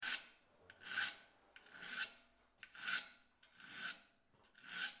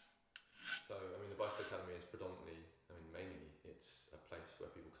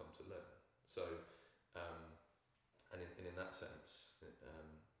that sense,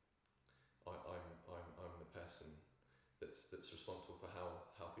 I'm the person that's responsible for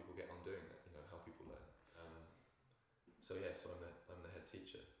how people get on doing it. How people learn. So I'm the head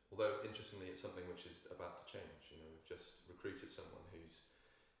teacher. Although interestingly, it's something which is about to change. We've just recruited someone who's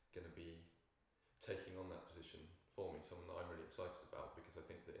going to be taking on that position for me. Someone that I'm really excited about, because I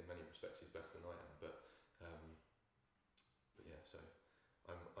think that in many respects he's better than I am. But yeah, so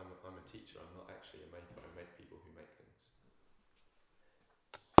I'm a teacher. I'm not actually a maker. I make people who make things.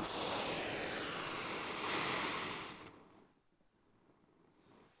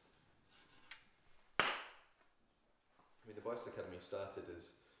 The Bicycle Academy started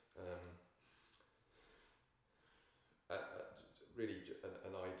as really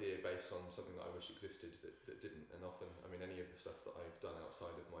an idea based on something that I wish existed that didn't. And often, any of the stuff that I've done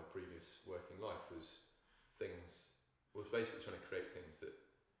outside of my previous working life was basically trying to create things that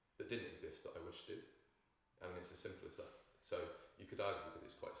didn't exist that I wish did. It's as simple as that. So you could argue that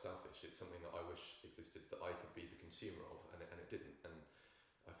it's quite selfish. It's something that I wish existed that I could be the consumer of, and it didn't. And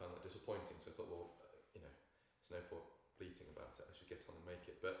I found that disappointing. So I thought, well, there's no point bleating about it. I should get on and make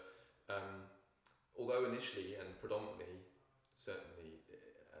it. But although initially and predominantly, certainly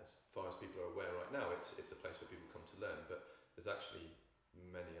as far as people are aware right now, it's a place where people come to learn. But there's actually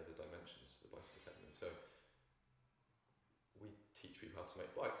many other dimensions to the Bicycle Academy. So we teach people how to make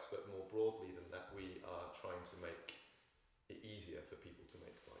bikes, but more broadly than that, we are trying to make it easier for people to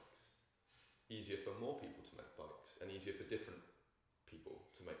make bikes, easier for more people to make bikes, and easier for different people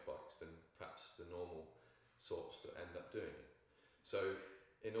to make bikes than perhaps the normal sorts that end up doing it. So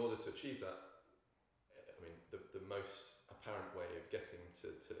in order to achieve that, the most apparent way of getting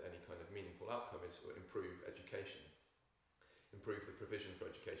to any kind of meaningful outcome is to improve education, improve the provision for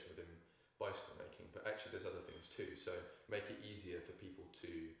education within bicycle making, but actually there's other things too. So make it easier for people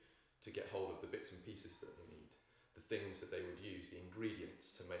to get hold of the bits and pieces that they need, the things that they would use, the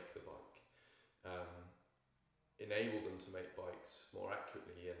ingredients to make the bike. Enable them to make bikes more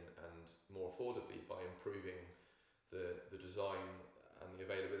accurately and more affordably by improving the design and the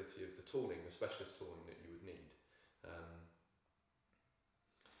availability of the tooling, the specialist tooling that you would need.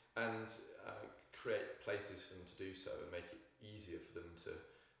 And create places for them to do so and make it easier for them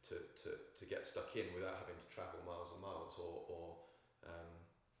to get stuck in without having to travel miles and miles or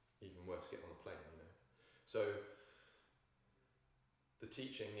even worse, get on a plane, So the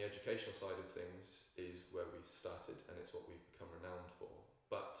teaching, the educational side of things is where we've started, and it's what we've become renowned for.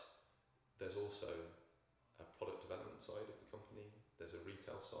 But there's also a product development side of the company, there's a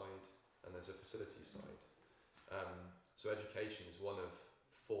retail side, and there's a facilities side. So education is one of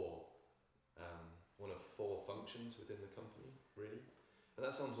four functions within the company, really. And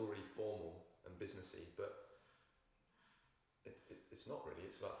that sounds already formal and businessy, but it's not really.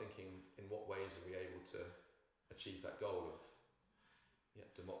 It's about thinking in what ways are we able to achieve that goal of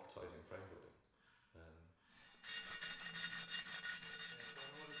democratising frame building.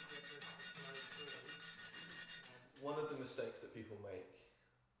 One of the mistakes that people make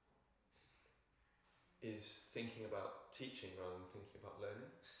is thinking about teaching rather than thinking about learning.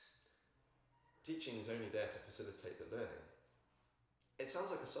 Teaching is only there to facilitate the learning. It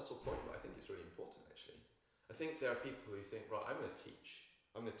sounds like a subtle point, but I think it's really important actually. I think there are people who think, right, I'm going to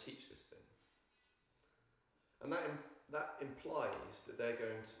teach this thing. And that implies that they're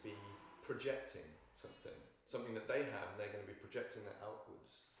going to be projecting something that they have, and they're going to be projecting that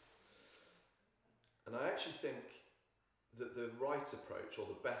outwards. And I actually think that the right approach, or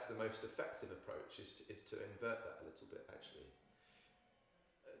the most effective approach, is to invert that a little bit actually.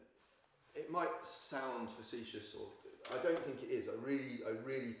 It might sound facetious, or I don't think it is. I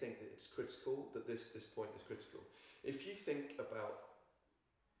really think that it's critical, that this point is critical. If you think about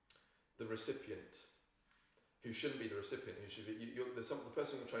the recipient, who shouldn't be the recipient, who should be the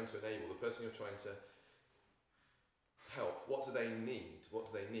person you're trying to enable, the person you're trying to help, what do they need?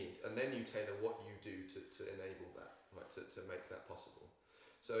 And then you tailor what you do to enable that, right? To make that possible.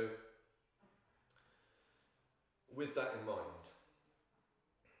 So with that in mind,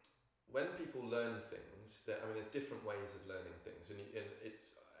 when people learn things, there's different ways of learning things, and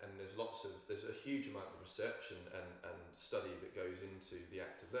there's a huge amount of research and study that goes into the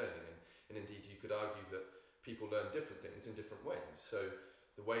act of learning, and indeed you could argue that people learn different things in different ways. So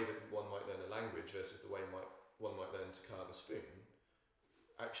the way that one might learn a language versus the way one might learn to carve a spoon,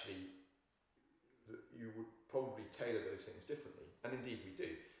 actually you would probably tailor those things differently, and indeed we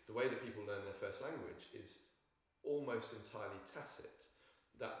do. The way that people learn their first language is almost entirely tacit.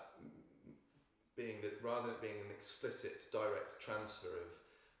 That being that rather than being an explicit, direct transfer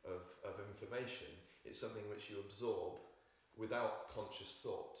of information, it's something which you absorb without conscious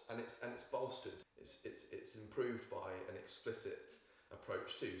thought, and it's bolstered. It's improved by an explicit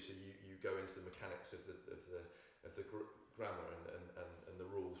approach too. So you go into the mechanics of the grammar and the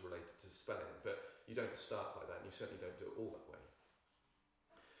rules related to spelling, but you don't start by that, and you certainly don't do it all that way.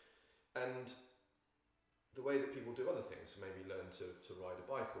 And the way that people do other things, so maybe learn to ride a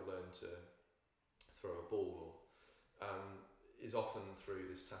bike or learn to throw a ball, is often through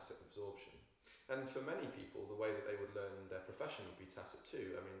this tacit absorption. And for many people, the way that they would learn their profession would be tacit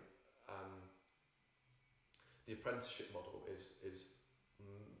too. I mean, the apprenticeship model is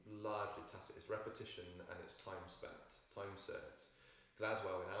largely tacit. It's repetition and it's time spent, time served.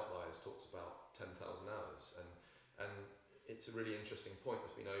 Gladwell in Outliers talks about 10,000 hours, and it's a really interesting point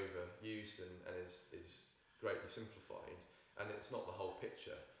that's been overused and is greatly simplified, and it's not the whole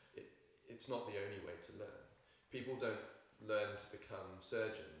picture. It's not the only way to learn. People don't learn to become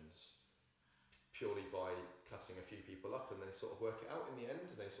surgeons purely by cutting a few people up, and they sort of work it out in the end,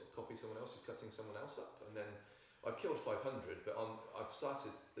 and they sort of copy someone else who's cutting someone else up, and then I've killed 500, but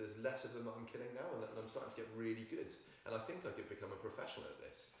there's less of them that I'm killing now, and I'm starting to get really good, and I think I could become a professional at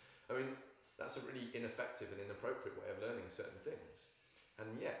this. I mean, that's a really ineffective and inappropriate way of learning certain things, and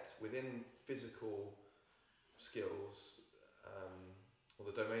yet within physical skills, or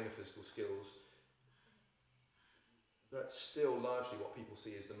the domain of physical skills, that's still largely what people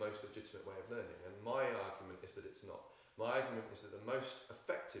see as the most legitimate way of learning, and my argument is that it's not. My argument is that the most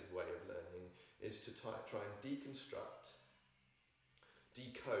effective way of learning is to try and deconstruct,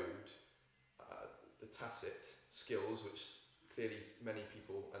 decode the tacit skills, which clearly many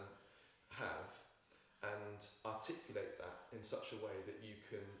people have, and articulate that in such a way that you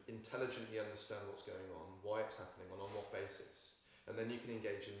can intelligently understand what's going on, why it's happening, and on what basis. And then you can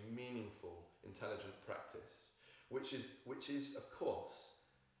engage in meaningful, intelligent practice, which is of course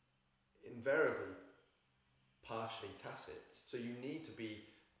invariably partially tacit. So you need to be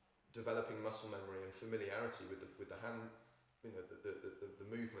developing muscle memory and familiarity with the hand, the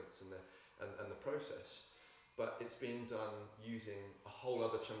movements and the process. But it's being done using a whole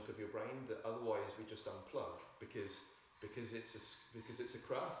other chunk of your brain that otherwise we just unplug because it's a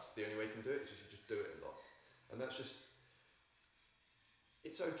craft. The only way you can do it is you just do it a lot, and that's just.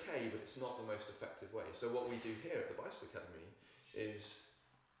 It's okay, but it's not the most effective way. So what we do here at the Bicycle Academy is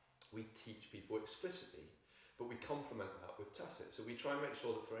we teach people explicitly, but we complement that with tacit. So we try and make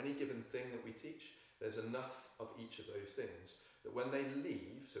sure that for any given thing that we teach, there's enough of each of those things that when they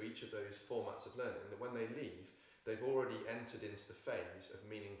leave, so each of those formats of learning, that when they leave, they've already entered into the phase of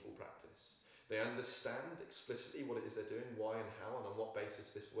meaningful practice. They understand explicitly what it is they're doing, why and how, and on what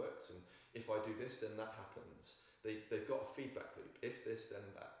basis this works, and if I do this, then that happens. They've got a feedback loop. If this, then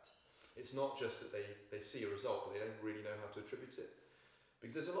that. It's not just that they see a result, but they don't really know how to attribute it.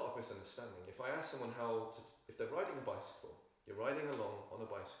 Because there's a lot of misunderstanding. If I ask someone if they're riding a bicycle, you're riding along on a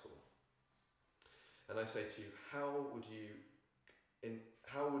bicycle, and I say to you, how would you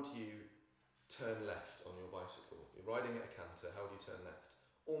turn left on your bicycle? You're riding at a canter, how would you turn left?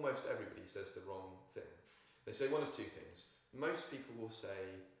 Almost everybody says the wrong thing. They say one of two things. Most people will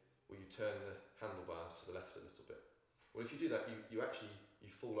say, well, you turn the handlebars to the left a little bit. Well, if you do that, you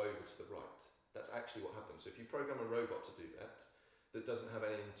fall over to the right. That's actually what happens. So if you program a robot to do that doesn't have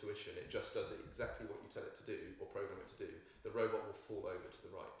any intuition, it just does it exactly what you tell it to do, or program it to do, the robot will fall over to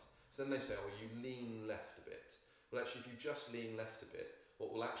the right. So then they say, oh, you lean left a bit. Well, actually, if you just lean left a bit,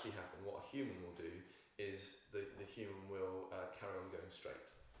 what will actually happen, what a human will do, is the human will carry on going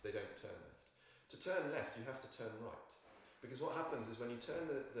straight. They don't turn left. To turn left, you have to turn right. Because what happens is when you turn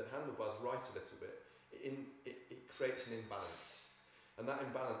the handlebars right a little bit, it creates an imbalance. And that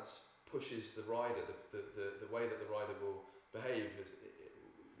imbalance pushes the rider, the way that the rider will behave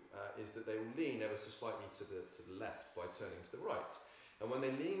is that they will lean ever so slightly to the left by turning to the right. And when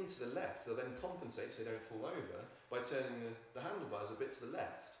they lean to the left, they'll then compensate so they don't fall over by turning the handlebars a bit to the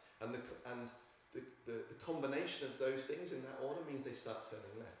left. And the combination of those things in that order means they start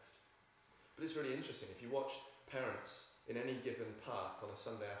turning left. But it's really interesting. If you watch parents in any given park on a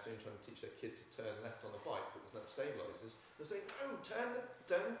Sunday afternoon trying to teach their kid to turn left on a bike that doesn't have stabilisers, they'll say, no, turn the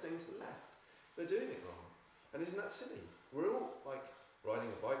damn thing to the left. They're doing it wrong. And isn't that silly? We're all like,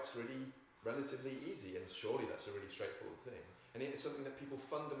 riding a bike's really relatively easy, and surely that's a really straightforward thing. And it's something that people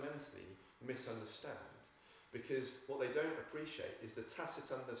fundamentally misunderstand, because what they don't appreciate is the tacit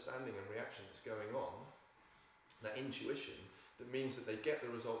understanding and reaction that's going on, that intuition that means that they get the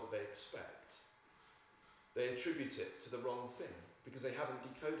result that they expect. They attribute it to the wrong thing because they haven't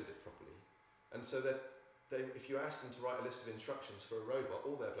decoded it properly. And so that if you ask them to write a list of instructions for a robot,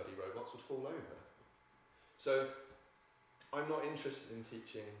 all their bloody robots would fall over. So I'm not interested in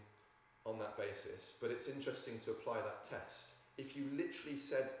teaching on that basis, but it's interesting to apply that test. If you literally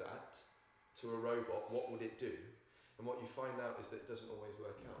said that to a robot, what would it do? And what you find out is that it doesn't always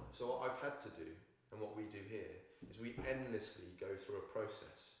work out. So what I've had to do, and what we do here, is we endlessly go through a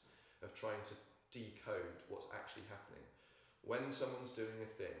process of trying to decode what's actually happening. When someone's doing a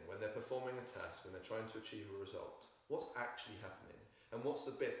thing, when they're performing a task, when they're trying to achieve a result, what's actually happening? And what's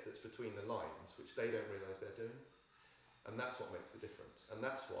the bit that's between the lines, which they don't realise they're doing? And that's what makes the difference. And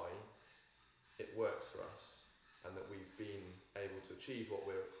that's why it works for us, and that we've been able to achieve what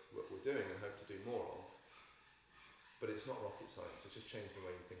we're doing and hope to do more of. But it's not rocket science, it's just changed the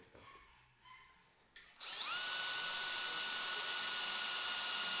way you think about it.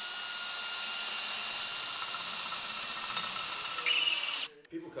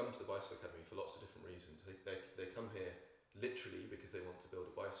 People come to the Bicycle Academy for lots of different reasons. They come here literally because they want to build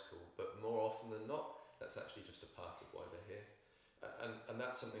a bicycle, but more often than not, that's actually just a part of why they're here. And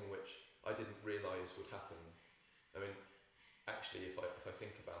that's something which I didn't realise would happen. I mean, actually, if I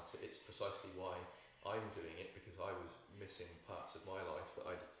think about it, it's precisely why I'm doing it, because I was missing parts of my life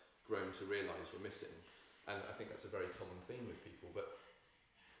that I'd grown to realise were missing. And I think that's a very common theme with people. But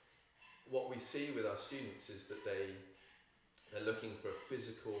what we see with our students is that they're looking for a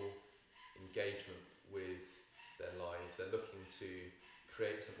physical engagement with their lives. They're looking to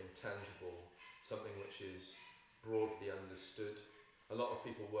create something tangible, something which is broadly understood. A lot of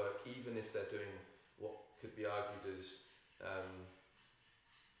people work, even if they're doing what could be argued as, I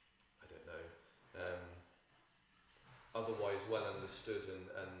don't know, otherwise well understood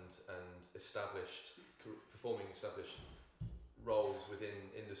and established, performing established roles within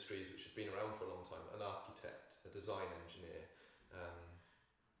industries which have been around for a long time. An architect, a design engineer,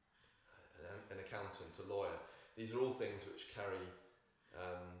 an accountant, a lawyer. These are all things which carry,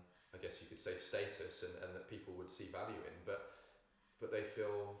 I guess you could say, status and that people would see value in, but they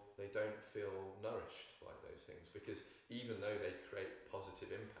don't feel nourished by those things, because even though they create positive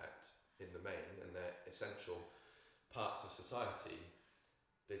impact in the main and they're essential parts of society,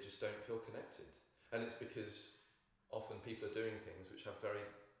 they just don't feel connected. And it's because often people are doing things which have very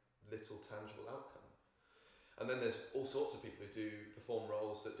little tangible outcome. And then there's all sorts of people who do perform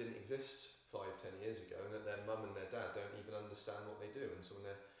roles that didn't exist 5-10 years ago, and that their mum and their dad don't even understand what they do. And so when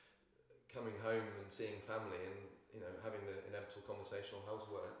they're coming home and seeing family and, you know, having the inevitable conversation on how's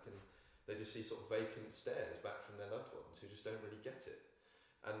work, and they just see sort of vacant stares back from their loved ones who just don't really get it.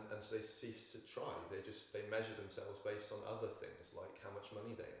 And so they cease to try. They measure themselves based on other things, like how much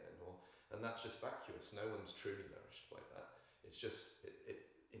money they earn, and that's just vacuous. No one's truly nourished by that. It's just,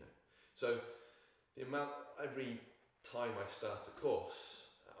 you know. So the amount, every time I start a course,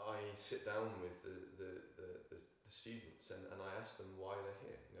 I sit down with the students and I ask them why they're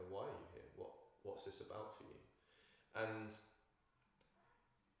here. You know, why are you here? What's this about for you? And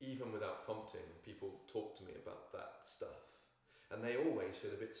even without prompting, people talk to me about that stuff. And they always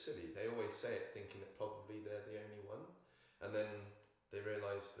feel a bit silly. They always say it thinking that probably they're the only one. And then they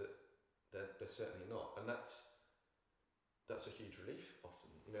realise that they're certainly not. And that's a huge relief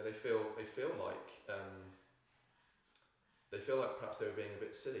often. You know, they feel like perhaps they were being a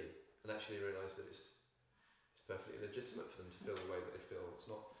bit silly, and actually realise that it's perfectly legitimate for them to feel the way that they feel.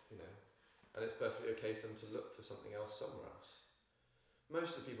 It's not, you know, and it's perfectly okay for them to look for something else somewhere else.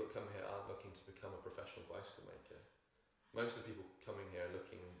 Most of the people that come here aren't looking to become a professional bicycle maker. Most of the people coming here are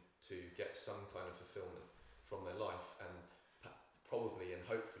looking to get some kind of fulfilment from their life, and probably and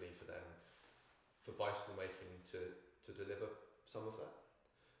hopefully for them, for bicycle making to deliver some of that.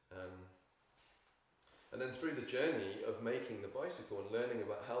 And then through the journey of making the bicycle and learning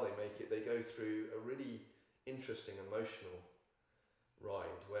about how they make it, they go through a really interesting emotional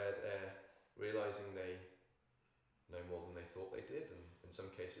ride where they're realising they know more than they thought they did, and in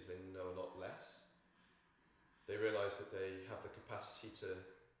some cases they know a lot less. They realise that they have the capacity to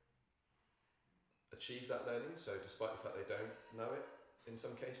achieve that learning, so despite the fact they don't know it, in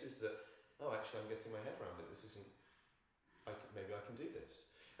some cases, that, oh, actually I'm getting my head around it, this isn't, maybe I can do this.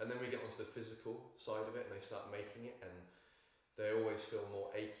 And then we get onto the physical side of it, and they start making it, and they always feel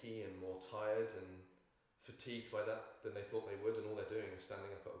more achy and more tired and fatigued by that than they thought they would, and all they're doing is standing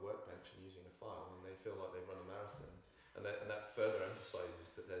up at a workbench and using a file, and they feel like they've run a marathon. And that further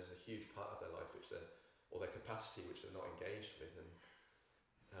emphasises that there's a huge part of their life or their capacity which they're not engaged with.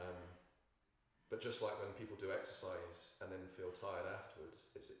 But just like when people do exercise and then feel tired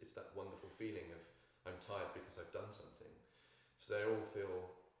afterwards, it's that wonderful feeling of, I'm tired because I've done something. So they all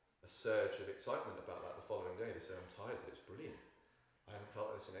feel a surge of excitement about that the following day. They say, I'm tired, but it's brilliant. I haven't felt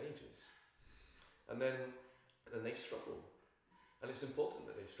like this in ages. And then they struggle. And it's important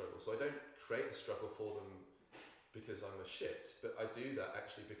that they struggle. So I don't create a struggle for them because I'm a shit, but I do that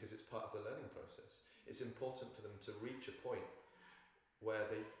actually because it's part of the learning process. It's important for them to reach a point where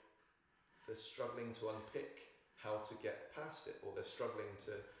they're struggling to unpick how to get past it, or they're struggling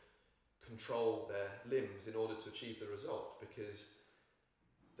to control their limbs in order to achieve the result because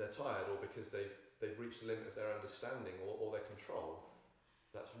they're tired, or because they've reached the limit of their understanding or their control.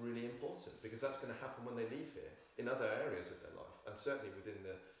 That's really important, because that's going to happen when they leave here in other areas of their life, and certainly within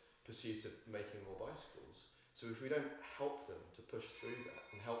the pursuit of making more bicycles. So if we don't help them to push through that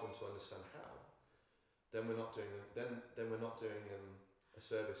and help them to understand how, then we're not doing them. Then we're not doing them a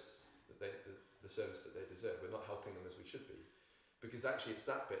service that the service that they deserve. We're not helping them as we should be, because actually it's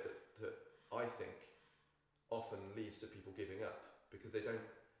that bit that I think often leads to people giving up, because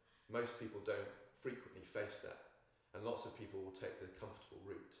most people don't frequently face that, and lots of people will take the comfortable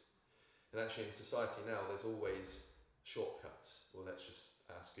route. And actually in society now there's always shortcuts. Well, let's just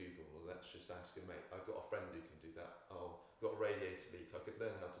ask Google, or let's just ask a mate. I've got a friend who can do that. Oh, I've got a radiator leak, I could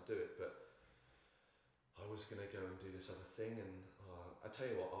learn how to do it, but I was going to go and do this other thing, and I tell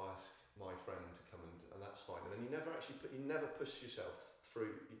you what, I'll ask my friend to come and that's fine. And then you never push yourself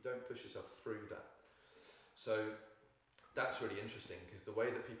through, you don't push yourself through that. So that's really interesting, because the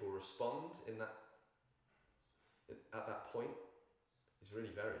way that people respond at that point is really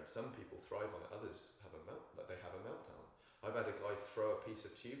varied. Some people thrive on it, others have a meltdown. I've had a guy throw a piece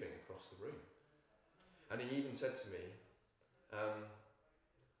of tubing across the room, and he even said to me,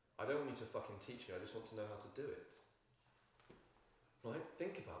 I don't want you to fucking teach me, I just want to know how to do it. Right?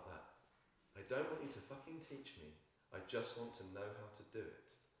 Think about that. I don't want you to fucking teach me, I just want to know how to do it.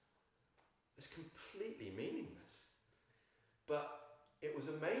 It's completely meaningless, but it was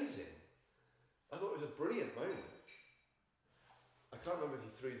amazing. I thought it was a brilliant moment. I can't remember if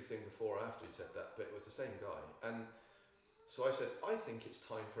he threw the thing before or after he said that, but it was the same guy. And so I said, I think it's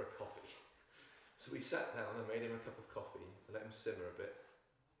time for a coffee. So we sat down, I made him a cup of coffee, I let him simmer a bit.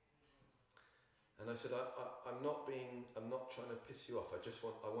 And I said, I'm not trying to piss you off, I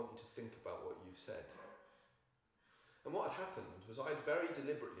want you to think about what you've said. And what had happened was I'd very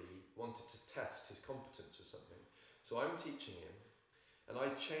deliberately wanted to test his competence or something. So I'm teaching him, and I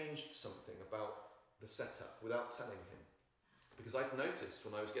changed something about the setup without telling him. Because I'd noticed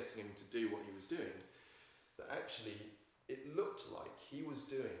when I was getting him to do what he was doing, that actually it looked like he was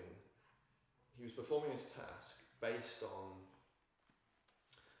performing his task based on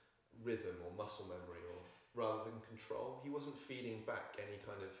rhythm or muscle memory, or rather than control. He wasn't feeding back any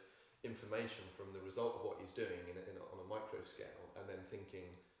kind of information from the result of what he's doing on a micro scale and then thinking,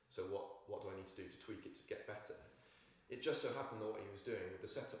 so what do I need to do to tweak it to get better? It just so happened that what he was doing with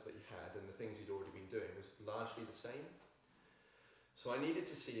the setup that he had and the things he'd already been doing was largely the same. So I needed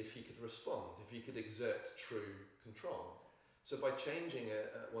to see if he could respond, if he could exert true control. So by changing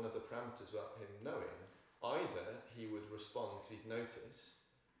one of the parameters without him knowing, either he would respond because he'd notice,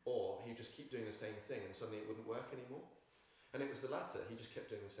 or he'd just keep doing the same thing and suddenly it wouldn't work anymore. And it was the latter, he just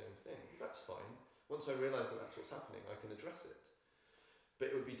kept doing the same thing. That's fine. Once I realised that that's what's happening, I can address it. But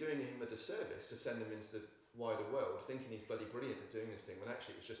it would be doing him a disservice to send him into the wider world thinking he's bloody brilliant at doing this thing, when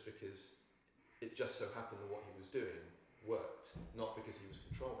actually it was just because it just so happened that what he was doing worked, not because he was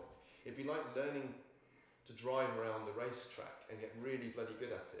controlling. It'd be like learning to drive around a racetrack and get really bloody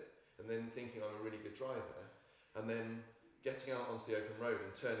good at it, and then thinking I'm a really good driver, and then getting out onto the open road and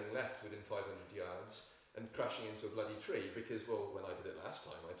turning left within 500 yards and crashing into a bloody tree because, well, when I did it last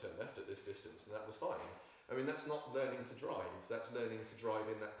time I turned left at this distance and that was fine. I mean, that's not learning to drive, that's learning to drive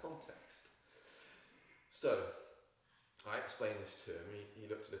in that context. So I explained this to him. He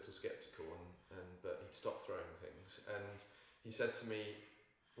looked a little sceptical, but he'd stopped throwing things, and he said to me,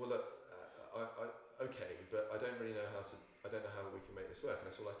 well, look, okay, but I don't know how we can make this work.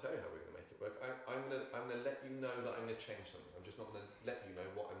 And I said, well, I'll tell you how we're going to make it work. I'm going to let you know that I'm going to change something. I'm just not going to let you know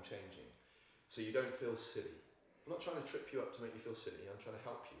what I'm changing, so you don't feel silly. I'm not trying to trip you up to make you feel silly. I'm trying to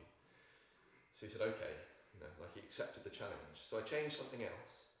help you. So he said, okay, like he accepted the challenge. So I changed something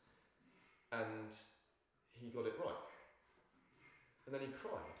else, and he got it right. And then he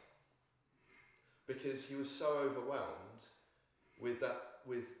cried because he was so overwhelmed with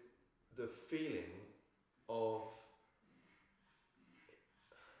the feeling of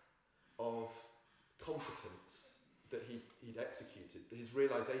competence that he'd executed, his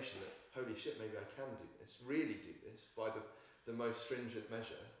realisation that, holy shit, maybe I can do this, really do this, by the most stringent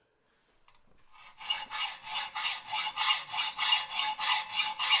measure.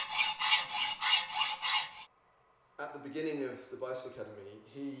 At the beginning of the Bicycle Academy,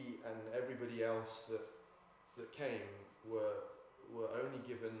 he and everybody else that came were only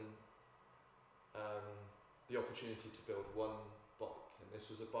given the opportunity to build one bike, and this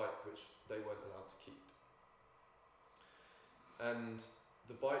was a bike which they weren't allowed to keep. and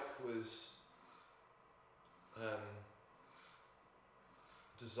the bike was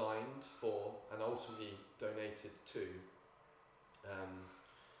designed for and ultimately donated to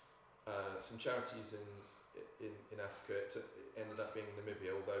some charities in Africa. It ended up being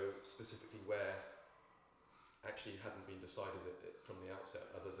Namibia, although specifically where actually hadn't been decided from the outset,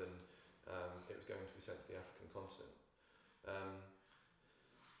 other than it was going to be sent to the African continent.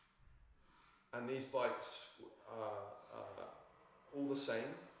 And these bikes are all the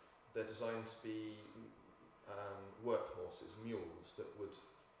same. They're designed to be workhorses, mules, that would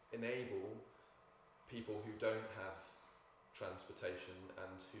enable people who don't have transportation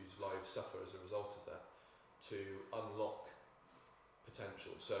and whose lives suffer as a result of that to unlock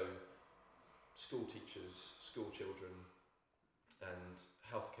potential. So school teachers, school children, and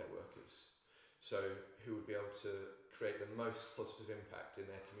healthcare workers, so who would be able to create the most positive impact in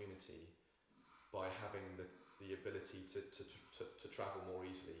their community by having the ability to travel more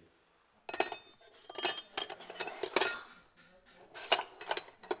easily.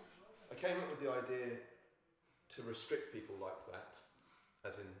 I came up with the idea to restrict people like that,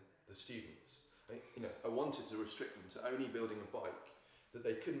 as in the students. I wanted to restrict them to only building a bike that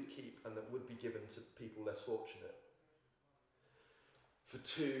they couldn't keep and that would be given to people less fortunate, for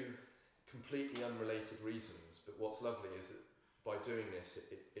two completely unrelated reasons. But what's lovely is that by doing this,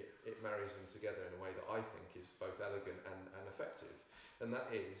 it marries them together in a way that I think is both elegant and effective. And that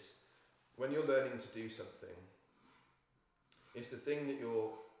is, when you're learning to do something, if the thing that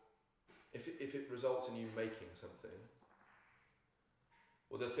if it results in you making something,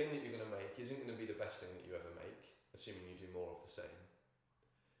 well, the thing that you're going to make isn't going to be the best thing that you ever make, assuming you do more of the same.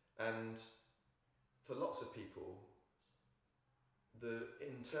 And for lots of people, the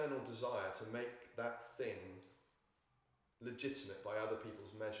internal desire to make that thing legitimate by other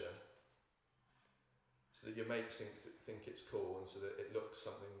people's measure, so that your mates think it's cool, and so that it looks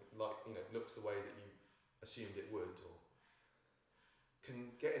something like, looks the way that you assumed it would, or can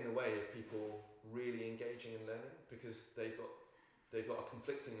get in the way of people really engaging in learning, because they've got a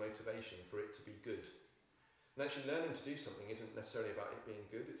conflicting motivation for it to be good. And actually learning to do something isn't necessarily about it being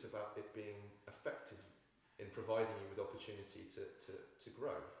good, it's about it being effective in providing you with opportunity to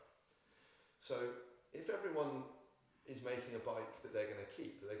grow. So if everyone is making a bike that they're going to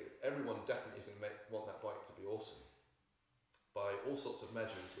keep, everyone definitely is going to want that bike to be awesome by all sorts of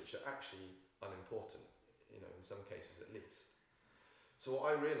measures which are actually unimportant, in some cases at least. So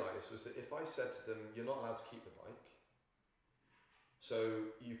what I realised was that if I said to them, you're not allowed to keep the bike, so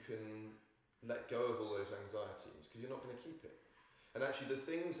you can let go of all those anxieties, because you're not going to keep it. And actually the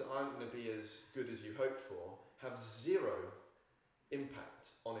things that aren't going to be as good as you hoped for have zero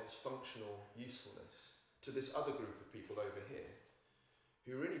impact on its functional usefulness to this other group of people over here,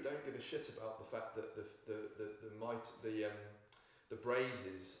 who really don't give a shit about the fact that the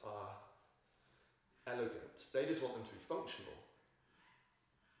brazes are elegant. They just want them to be functional.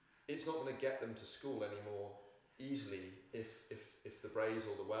 It's not going to get them to school any more easily if the braze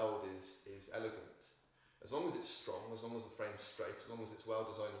or the weld is elegant. As long as it's strong, as long as the frame's straight, as long as it's well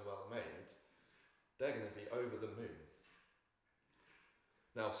designed and well made, they're going to be over the moon.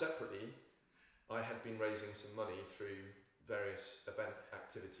 Now, separately, I had been raising some money through various event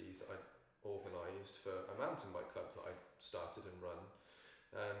activities that I organised for a mountain bike club that I started and run,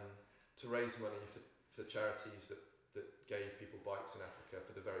 to raise money for charities that gave people bikes in Africa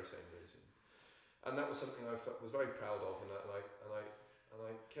for the very same reason. And that was something I was very proud of, and I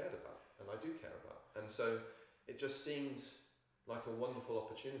cared about, and I do care about. And so it just seemed like a wonderful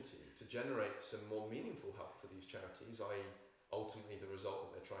opportunity to generate some more meaningful help for these charities, i.e. ultimately the result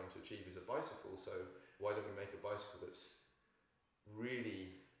that they're trying to achieve is a bicycle, so why don't we make a bicycle that's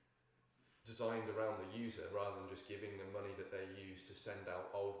really designed around the user, rather than just giving them money that they use to send out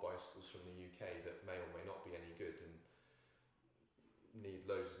old bicycles from the UK that may or may not be any good and need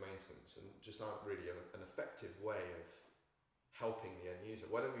loads of maintenance and just aren't really an effective way of helping the end user.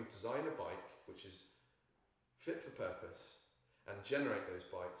 Why don't we design a bike which is fit for purpose and generate those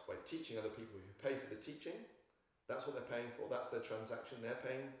bikes by teaching other people who pay for the teaching? That's what they're paying for, that's their transaction. They're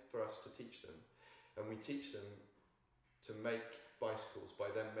paying for us to teach them, and we teach them to make bicycles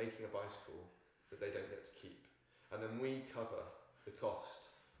by them making a bicycle that they don't get to keep. And then we cover the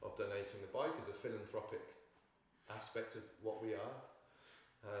cost of donating the bike as a philanthropic aspect of what we are,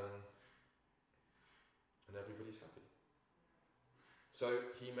 and everybody's happy. So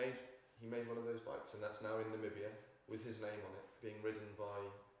he made one of those bikes, and that's now in Namibia with his name on it, being ridden by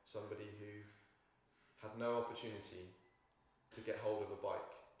somebody who had no opportunity to get hold of a bike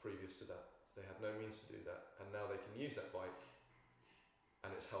previous to that. They had no means to do that, and now they can use that bike,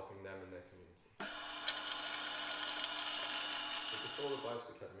 and it's helping them and their community. So before the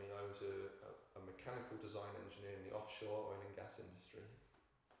Bicycle Academy, I was a mechanical design engineer in the offshore oil and gas industry.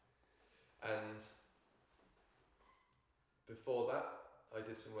 And before that, I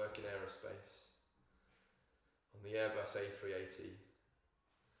did some work in aerospace on the Airbus A380.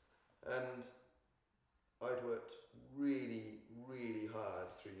 And I'd worked really, really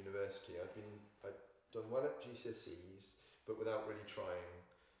hard through university. I'd done well at GCSEs, but without really trying.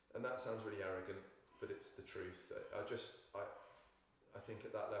 And that sounds really arrogant, but it's the truth. I think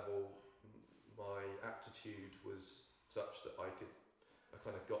at that level, my aptitude was such that I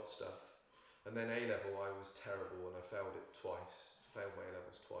kind of got stuff. And then A level, I was terrible, and I failed my A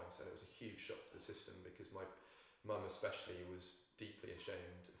levels twice, and it was a huge shock to the system because my mum especially was deeply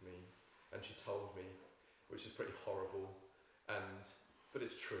ashamed of me, and she told me, which is pretty horrible, but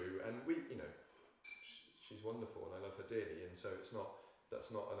it's true, and she's wonderful, and I love her dearly, and so that's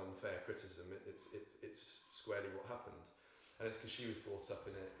not an unfair criticism. It's squarely what happened. And it's because she was brought up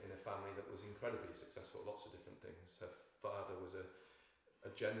in a family that was incredibly successful at lots of different things. Her father was a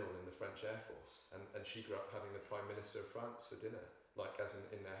general in the French Air Force, and she grew up having the Prime Minister of France for dinner, like as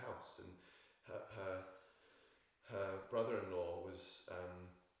in their house. And her brother-in-law was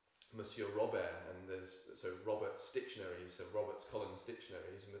Monsieur Robert, and so Robert's dictionaries, so Robert's Collins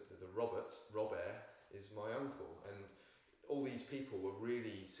dictionaries, and the Robert is my uncle, and all these people were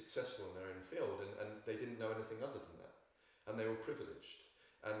really successful in their own field, and they didn't know anything other than that. And they were privileged,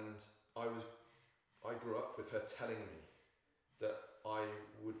 and I grew up with her telling me that I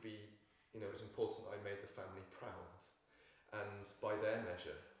would be, it was important that I made the family proud, and by their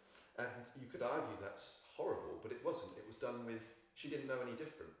measure. And you could argue that's horrible, but it wasn't. It was done with, she didn't know any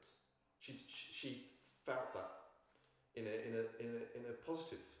different. She felt that in a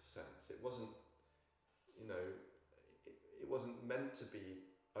positive sense. It wasn't, it wasn't meant to be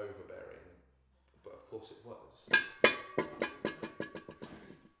overbearing, but of course it was.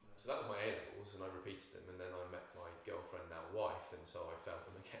 So that was my A-levels, and I repeated them, and then I met my girlfriend, now wife, and so I failed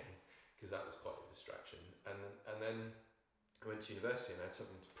them again, because that was quite a distraction. And then I went to university, and I had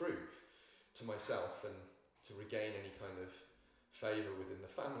something to prove to myself, and to regain any kind of favour within the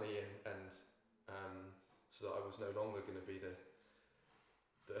family, and so that I was no longer going to be the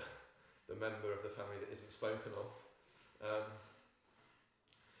member of the family that isn't spoken of.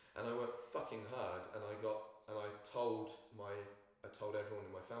 And I worked fucking hard, and I told everyone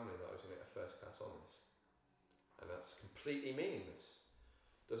in my family that I was going to get a first class honours. And that's completely meaningless.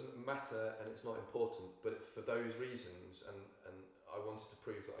 Doesn't matter, and it's not important, but for those reasons, and I wanted to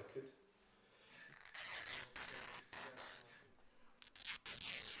prove that I could.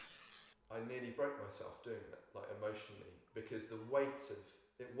 I nearly broke myself doing that, like emotionally, because the weight of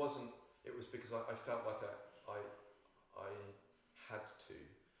it was because I felt like I had to,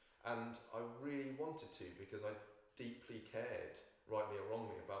 and I really wanted to, because I deeply cared, rightly or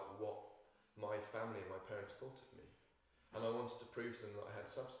wrongly, about what my family and my parents thought of me, and I wanted to prove to them that I had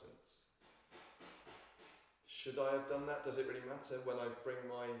substance. Should I have done that? Does it really matter? When I bring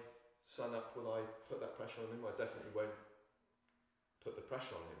my son up, will I put that pressure on him? I definitely won't put the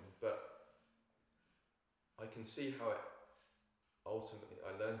pressure on him, but I can see how it ultimately,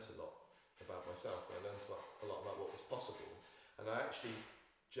 I learnt a lot about myself, and I learnt a lot about what was possible, and I actually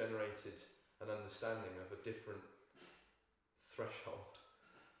generated an understanding of a different threshold.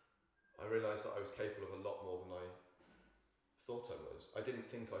 I realised that I was capable of a lot more than I thought I was. I didn't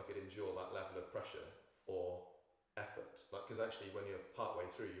think I could endure that level of pressure or effort, because actually when you're part way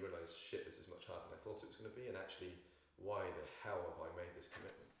through, you realise, shit, this is much harder than I thought it was going to be, and actually, why the hell have I made this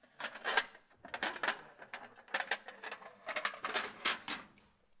commitment?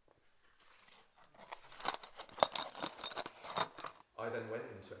 I then went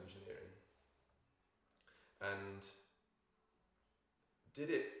into engineering and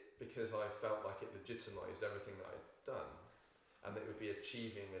did it because I felt like it legitimised everything that I'd done, and that it would be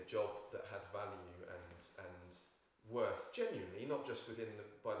achieving a job that had value and worth, genuinely, not just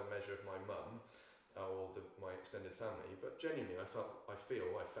by the measure of my mum or my extended family, but genuinely I felt like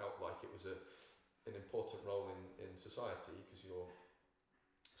it was an important role in society, because you're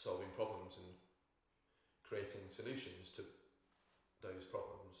solving problems and creating solutions to those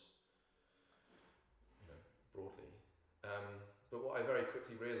problems, broadly. But what I very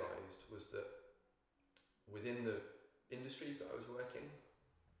quickly realised was that within the industries that I was working,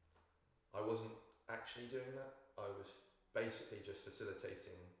 I wasn't actually doing that. I was basically just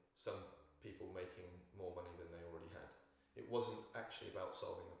facilitating some people making more money than they already had. It wasn't actually about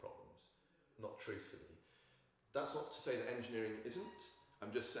solving the problems, not truthfully. That's not to say that engineering isn't.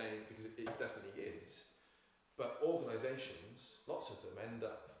 I'm just saying, because it definitely is. But organisations, lots of them, end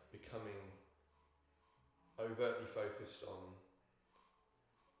up becoming overtly focused on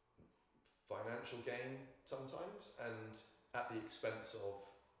financial gain sometimes, and at the expense of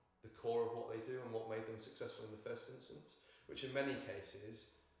the core of what they do and what made them successful in the first instance, which in many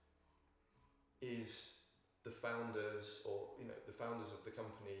cases is the founders, or the founders of the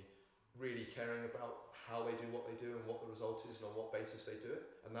company really caring about how they do what they do and what the result is and on what basis they do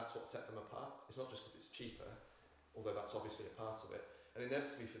it, and that's what set them apart. It's not just because it's cheaper, although that's obviously a part of it. And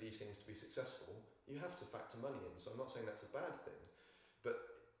inevitably, for these things to be successful, you have to factor money in. So I'm not saying that's a bad thing, but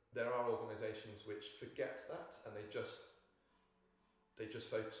there are organisations which forget that, and they just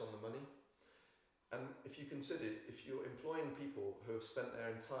focus on the money. And if you consider, if you're employing people who have spent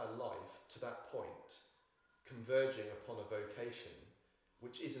their entire life to that point converging upon a vocation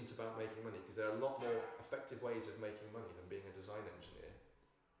which isn't about making money, because there are a lot more effective ways of making money than being a design engineer,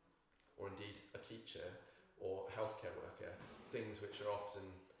 or indeed a teacher, or a healthcare worker, things which are often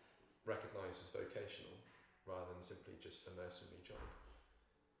recognised as vocational rather than simply just a mercenary job.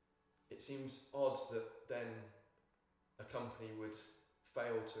 It seems odd that then a company would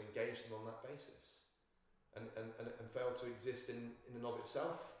fail to engage them on that basis and fail to exist in and of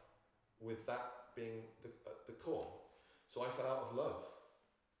itself with that being the core. So I fell out of love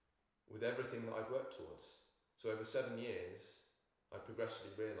with everything that I'd worked towards. So over 7 years, I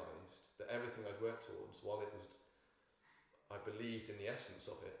progressively realised that everything I'd worked towards, while I believed in the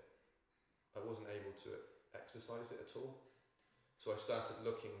essence of it, I wasn't able to exercise it at all. So I started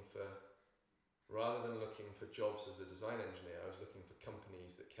rather than looking for jobs as a design engineer, I was looking for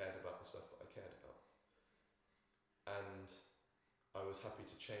companies that cared about the stuff that I cared about. And I was happy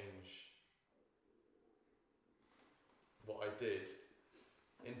to change what I did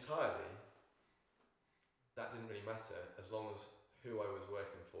entirely. That didn't really matter as long as who I was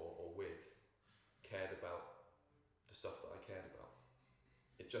working for or with cared about the stuff that I cared about.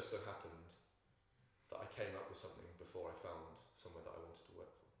 It just so happened that I came up with something before I found somewhere that I wanted to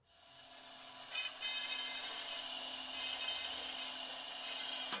work for.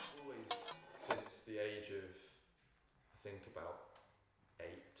 Always, since the age of, I think, about 8,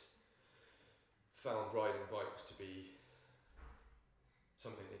 found riding bikes to be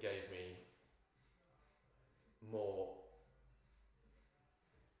something that gave me more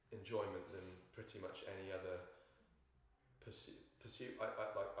enjoyment than pretty much any other pursuit. I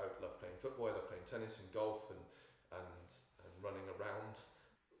love playing football, I love playing tennis and golf and running around.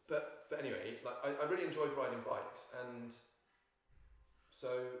 But anyway, I really enjoyed riding bikes, and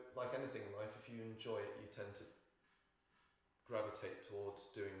so like anything in life, if you enjoy it, you tend to gravitate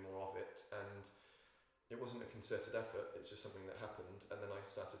towards doing more of it. And it wasn't a concerted effort, it's just something that happened. And then I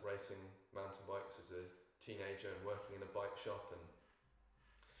started racing mountain bikes as a teenager and working in a bike shop,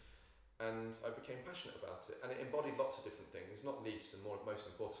 and I became passionate about it. And it embodied lots of different things, not least and most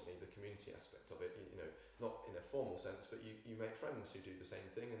importantly, the community aspect of it. Not in a formal sense, but you make friends who do the same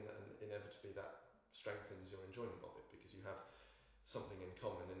thing, and inevitably that strengthens your enjoyment of it, because you have something in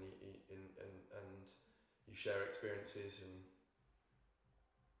common, and you share experiences,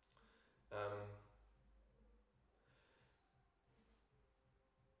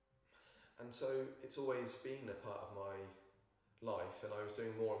 and so it's always been a part of my life, and I was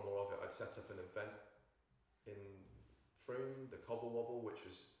doing more and more of it. I'd set up an event in Frome, the Cobble Wobble, which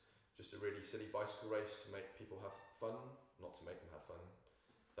was just a really silly bicycle race to make people have fun, not to make them have fun.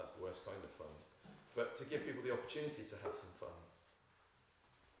 That's the worst kind of fun. But to give people the opportunity to have some fun.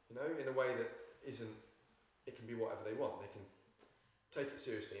 In a way that isn't, it can be whatever they want. They can take it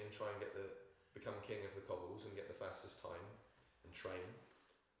seriously and try and become king of the cobbles and get the fastest time and train.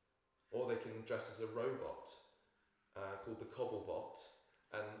 Or they can dress as a robot called the Cobblebot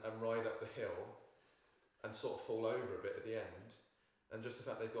and ride up the hill and sort of fall over a bit at the end. And just the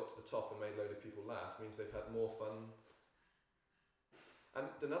fact they've got to the top and made a load of people laugh means they've had more fun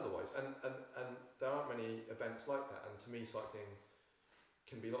than otherwise. And there aren't many events like that. And to me, cycling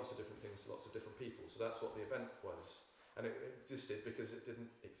can be lots of different things to lots of different people. So that's what the event was. And it existed because it didn't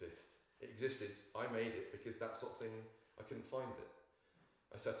exist. It existed, I made it because that sort of thing, I couldn't find it.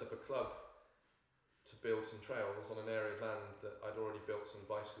 I set up a club to build some trails on an area of land that I'd already built some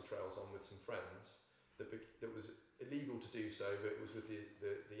bicycle trails on with some friends. That was illegal to do so, but it was with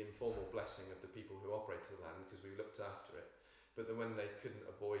the informal blessing of the people who operated the land, because we looked after it. But then when they couldn't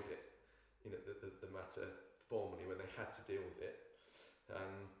avoid it, the matter formally, when they had to deal with it,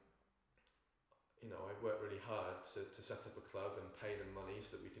 I worked really hard to set up a club and pay them money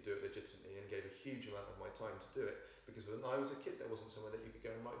so that we could do it legitimately, and gave a huge amount of my time to do it, because when I was a kid there wasn't somewhere that you could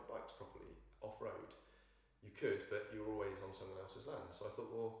go and ride bikes properly, off-road. You could, but you were always on someone else's land. So I thought,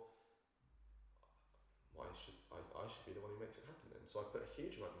 well, why should I should be the one who makes it happen then? So I put a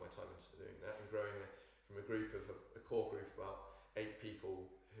huge amount of my time into doing that, and growing from a core group of about 8 people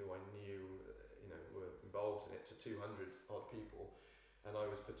who I knew, were involved in it, to 200 odd people, and I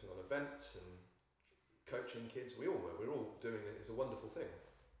was putting on events and coaching kids. We were all doing it. It was a wonderful thing.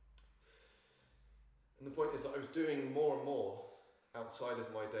 And the point is that I was doing more and more outside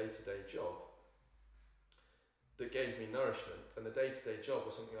of my day-to-day job that gave me nourishment, and the day-to-day job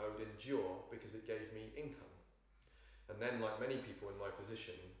was something I would endure because it gave me income. And then, like many people in my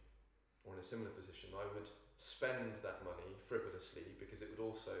position, or in a similar position, I would spend that money frivolously because it would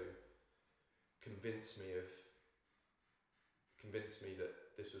also convince me that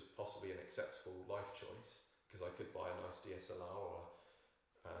this was possibly an acceptable life choice, because I could buy a nice DSLR or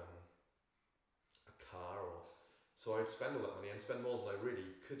a car, so I'd spend all that money and spend more than I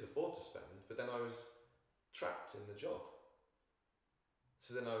really could afford to spend, but then I was trapped in the job.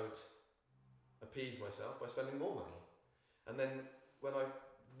 So then I would appease myself by spending more money. And then when I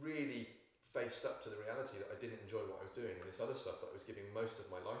really faced up to the reality that I didn't enjoy what I was doing, and this other stuff that I was giving most of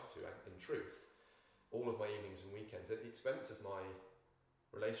my life to, and in truth, all of my evenings and weekends, at the expense of my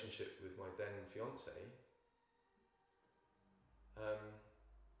relationship with my then fiancée,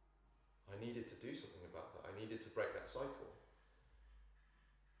 I needed to do something about that. I needed to break that cycle.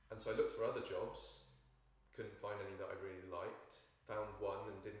 And so I looked for other jobs, couldn't find any that I really liked, found one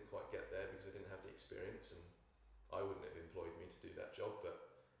and didn't quite get there because I didn't have the experience, and I wouldn't have employed me to do that job,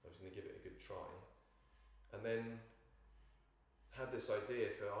 but I was going to give it a good try. And then had this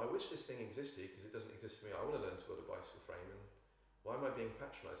idea for, I wish this thing existed because it doesn't exist for me. I want to learn to build a bicycle frame, and why am I being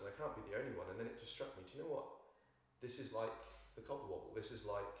patronised? And I can't be the only one. And then it just struck me, do you know what? This is like the cobble wobble. This is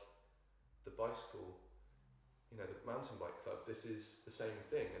like the bicycle, the mountain bike club. This is the same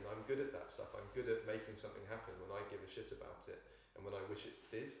thing, and I'm good at that stuff. I'm good at making something happen when I give a shit about it and when I wish it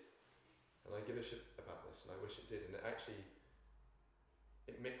did. And I give a shit about this and I wish it did. And it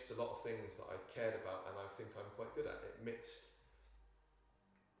mixed a lot of things that I cared about and I think I'm quite good at. It mixed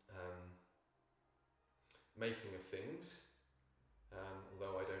making of things,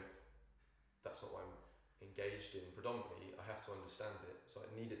 although that's not what I'm engaged in predominantly. I have to understand it, so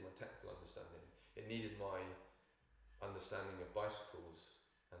it needed my technical understanding. It needed my understanding of bicycles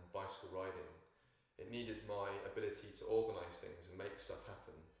and bicycle riding. It needed my ability to organise things and make stuff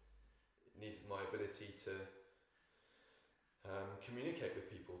happen. It needed my ability to communicate with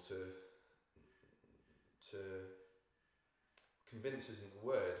people, to convince isn't the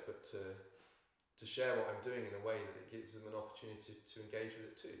word, but to share what I'm doing in a way that it gives them an opportunity to engage with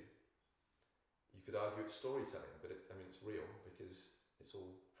it too. You could argue it's storytelling, but it's real because it's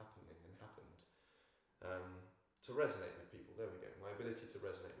all happening and happened. To resonate with people, there we go. My ability to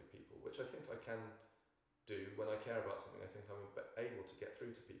resonate with people, which I think I can do when I care about something. I think I'm able to get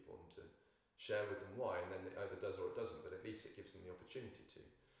through to people and to share with them why, and then it either does or it doesn't, but at least it gives them the opportunity to.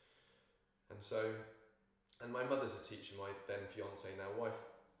 And my mother's a teacher, my then fiancée, now wife,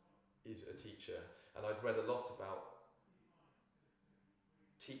 is a teacher, and I'd read a lot about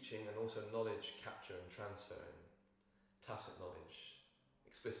teaching and also knowledge capture and transfer, and tacit knowledge,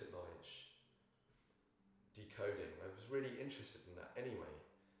 explicit knowledge, decoding. I was really interested in that anyway,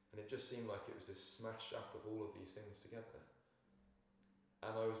 and it just seemed like it was this smash up of all of these things together.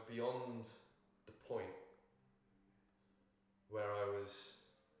 And I was beyond the point where I was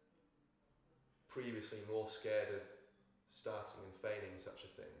previously more scared of starting and failing such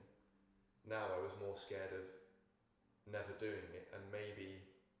a thing. Now I was more scared of never doing it and maybe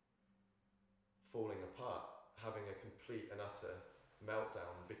falling apart, having a complete and utter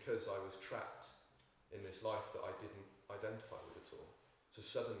meltdown because I was trapped in this life that I didn't identify with at all. So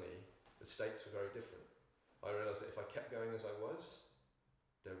suddenly the stakes were very different. I realised that if I kept going as I was,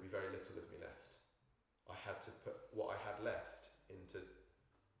 there would be very little of me left. I had to put what I had left into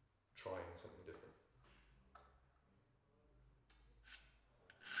trying something different.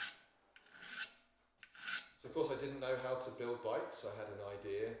 So of course I didn't know how to build bikes. I had an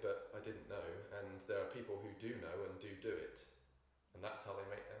idea, but I didn't know. And there are people who do know and do it. And that's how they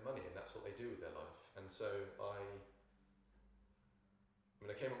make their money, and that's what they do with their life. And so I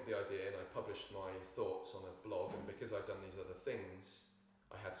came up with the idea and I published my thoughts on a blog, and because I'd done these other things,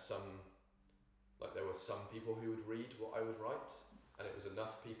 I had there were some people who would read what I would write, and it was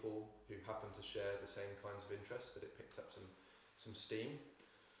enough people who happened to share the same kinds of interests that it picked up some steam.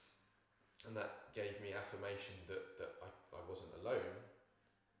 And that gave me affirmation that I wasn't alone.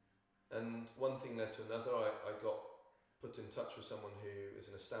 And one thing led to another. I got put in touch with someone who is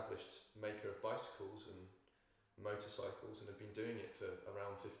an established maker of bicycles and motorcycles and had been doing it for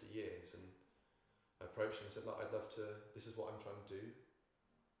around 50 years. And I approached him and said, look, I'd love to, this is what I'm trying to do.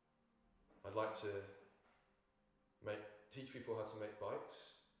 I'd like to teach people how to make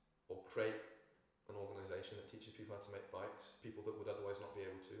bikes or create an organisation organisation that teaches people how to make bikes, people that would otherwise not be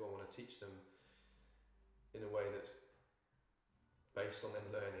able to. I want to teach them in a way that's based on them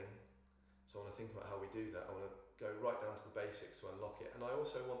learning. So I want to think about how we do that. I want to go right down to the basics to unlock it. And I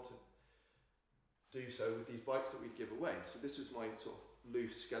also want to do so with these bikes that we give away. So this was my sort of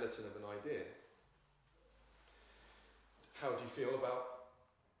loose skeleton of an idea. How do you feel about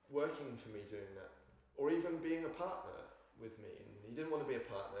working for me doing that? Or even being a partner with me? And he didn't want to be a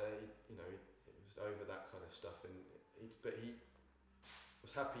partner, he was over that kind of stuff. But he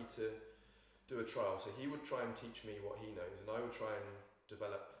was happy to do a trial. So he would try and teach me what he knows, and I would try and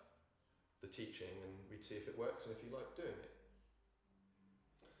develop the teaching, and we'd see if it works and if you like doing it.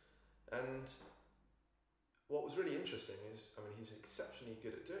 And what was really interesting is, I mean, he's exceptionally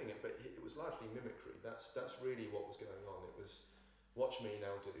good at doing it, but it was largely mimicry. That's really what was going on. It was watch me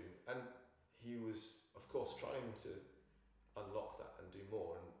now do, and he was, of course, trying to unlock that and do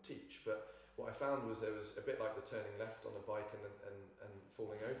more and teach. But what I found was there was a bit like the turning left on a bike and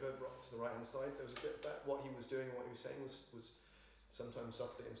falling over to the right hand side. There was a bit of that. What he was doing and what he was saying was sometimes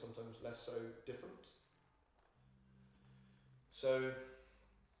subtly and sometimes less so different. So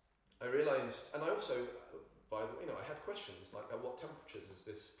I realised, and I also, by the way, I had questions like, at what temperature does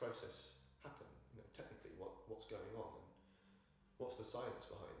this process happen? Technically, what's going on, and what's the science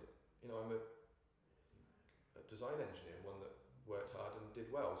behind it? I'm a design engineer, one that worked hard and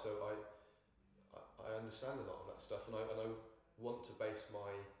did well, so I understand a lot of that stuff, and I want to base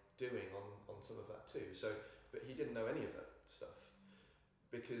my doing on some of that too. So, but he didn't know any of that stuff,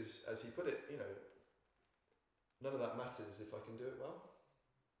 because as he put it, none of that matters if I can do it well.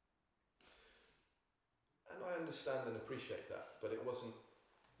 And I understand and appreciate that, but it wasn't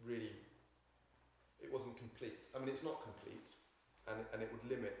complete. I mean, it's not complete, and it would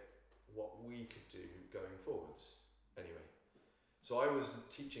limit what we could do going forwards anyway. So I was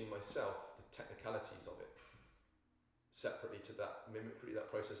teaching myself the technicalities of it, separately to that mimicry,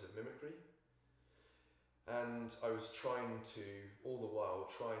 that process of mimicry. And I was all the while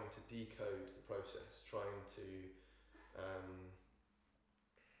trying to decode the process, trying to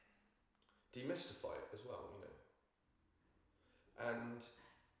demystify it as well, And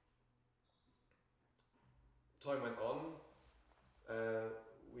time went on.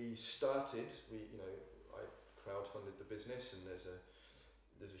 We started. I crowdfunded the business, and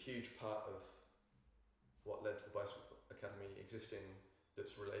there's a huge part of what led to the Bicycle Academy existing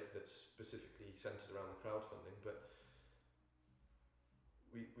that's specifically centred around the crowdfunding. But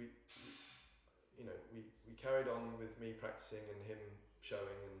we carried on with me practicing and him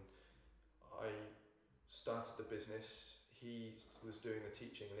showing, and I started the business. He was doing the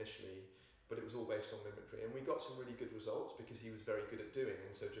teaching initially, but it was all based on mimicry, and we got some really good results because he was very good at doing,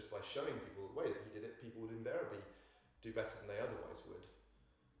 and so just by showing people the way that he did it, people would invariably do better than they otherwise would.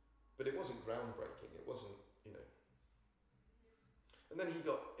 But it wasn't groundbreaking, it wasn't, And then he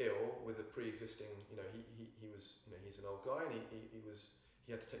got ill with a pre-existing, he was, he's an old guy, and he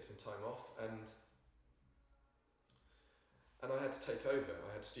had to take some time off, and I had to take over.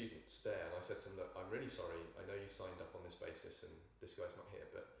 I had students there, and I said to them, look, I'm really sorry, I know you signed up on this basis, and this guy's not here,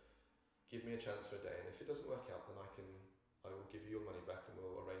 but give me a chance for a day, and if it doesn't work out, then I will give you your money back and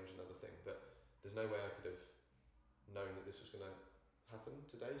we'll arrange another thing. But there's no way I could have known that this was going to happen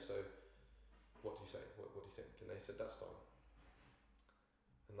today, so what do you say? What do you think? And they said, that's fine.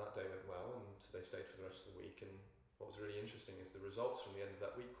 And that day went well, and they stayed for the rest of the week, and what was really interesting is the results from the end of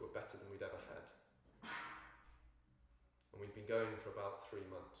that week were better than we'd ever had. And we'd been going for about 3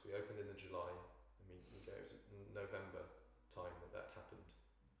 months. We opened in July, and it was November time that happened.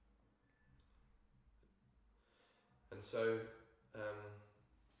 And so I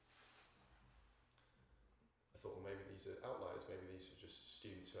thought, well, maybe these are outliers, maybe these are just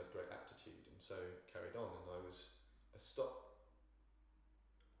students who had great aptitude, and so carried on. And I stopped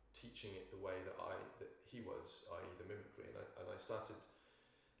teaching it the way that he was, i.e. the mimicry, and I started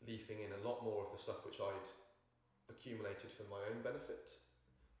leafing in a lot more of the stuff which I'd accumulated for my own benefit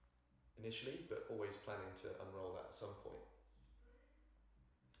initially, but always planning to unroll that at some point.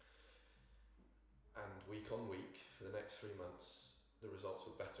 And week on week, for the next 3 months, the results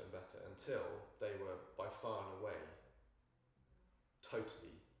were better and better, until they were by far and away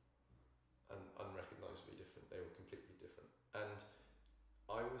totally and unrecognisably different. They were completely different. And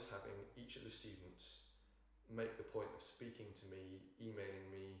I was having each of the students make the point of speaking to me, emailing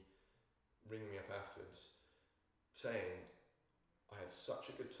me, ringing me up afterwards, saying, I had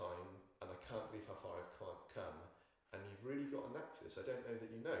such a good time, and I can't believe how far I've come, and you've really got a knack for this. I don't know that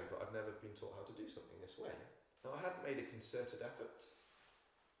you know, but I've never been taught how to do something this way. Now, I hadn't made a concerted effort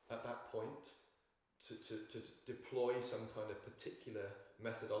at that point to deploy some kind of particular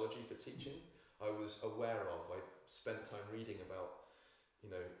methodology for teaching. I was aware of. I spent time reading about,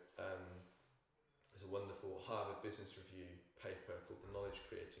 there's a wonderful Harvard Business Review paper called The Knowledge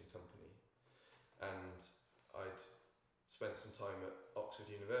Creating Company, and I'd spent some time at Oxford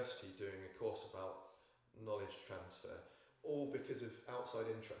University doing a course about knowledge transfer, all because of outside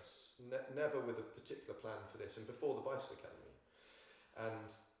interests, never with a particular plan for this, and before the Bicycle Academy. And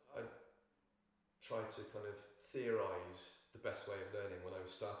I tried to kind of theorise the best way of learning when I was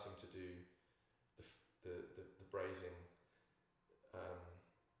starting to do the brazing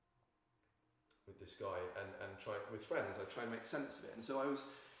with this guy, and try with friends. I try and make sense of it, and so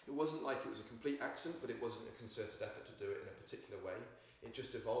it wasn't like it was a complete accident, but it wasn't a concerted effort to do it in a particular way. It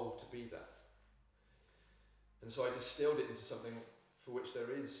just evolved to be that. And so I distilled it into something for which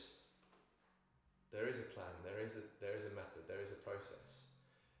there is a plan, there is a method, there is a process,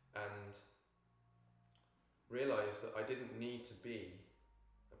 and realised that I didn't need to be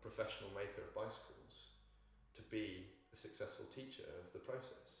a professional maker of bicycles to be a successful teacher of the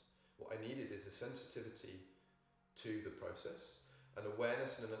process. What I needed is a sensitivity to the process, an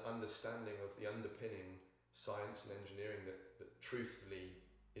awareness and an understanding of the underpinning science and engineering that truthfully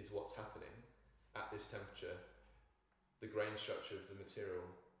is what's happening at this temperature. The grain structure of the material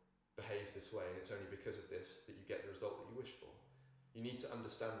behaves this way, and it's only because of this that you get the result that you wish for. You need to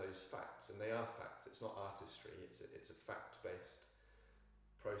understand those facts, and they are facts. It's not artistry, it's a fact-based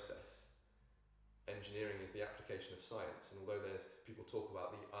process. Engineering is the application of science, and although people talk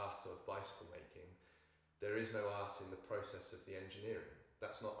about the art of bicycle making, there is no art in the process of the engineering.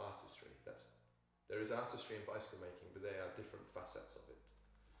 That's not artistry. There is artistry in bicycle making, but they are different facets of it.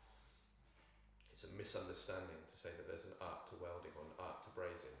 It's a misunderstanding to say that there's an art to welding or an art to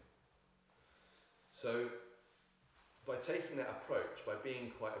brazing. So by taking that approach, by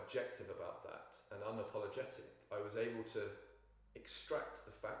being quite objective about that and unapologetic, I was able to extract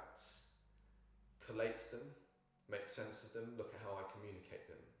the facts, collate them, make sense of them, look at how I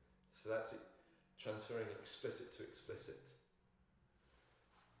communicate them. So that's it, transferring explicit to explicit.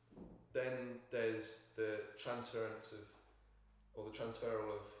 Then there's the transferal of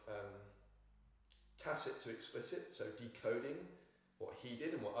tacit to explicit, so decoding what he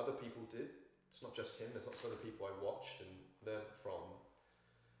did and what other people did. It's not just him, there's lots of other people I watched and learnt from.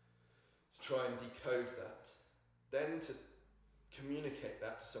 To try and decode that. Then to communicate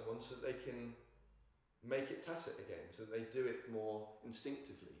that to someone so that they can make it tacit again, so that they do it more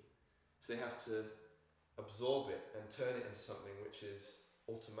instinctively. So they have to absorb it and turn it into something which is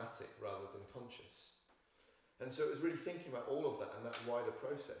automatic rather than conscious. And so it was really thinking about all of that and that wider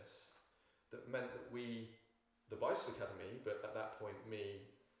process that meant that we, the Bicycle Academy, but at that point me,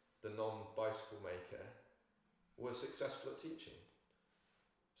 the non-bicycle maker, was successful at teaching.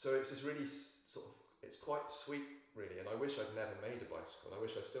 So it's this really it's quite sweet really, and I wish I'd never made a bicycle, and I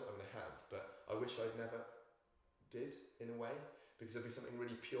wish I still, have, but I wish I'd never did in a way, because there'd be something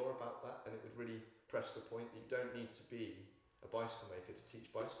really pure about that, and it would really press the point that you don't need to be a bicycle maker to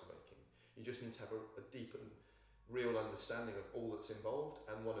teach bicycle making. You just need to have a deep and real understanding of all that's involved,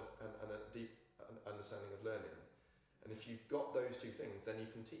 and a deep understanding of learning. And if you've got those two things, then you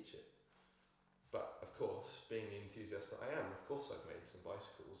can teach it. But of course, being the enthusiast that I am, of course I've made some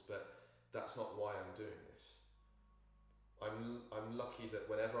bicycles, but that's not why I'm doing this. I'm lucky that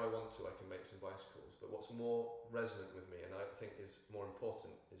whenever I want to, I can make some bicycles. But what's more resonant with me, and I think is more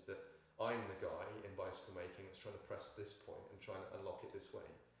important, is that I'm the guy in bicycle making that's trying to press this point and trying to unlock it this way.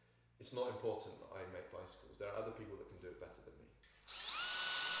 It's not important that I make bicycles. There are other people that can do it better than me.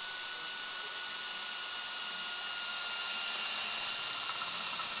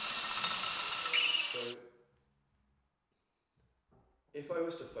 So, if I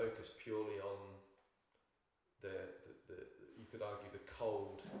was to focus purely on you could argue the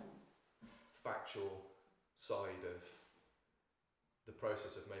cold, factual side of the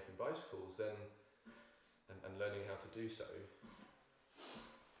process of making bicycles, then and learning how to do so,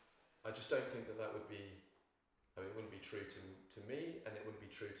 I just don't think that would be, it wouldn't be true to me, and it wouldn't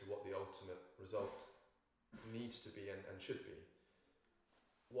be true to what the ultimate result needs to be and should be.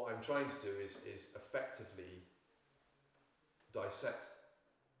 What I'm trying to do is effectively dissect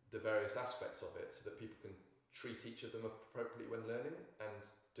the various aspects of it so that people can treat each of them appropriately when learning and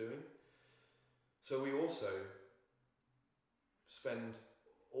doing. So we also spend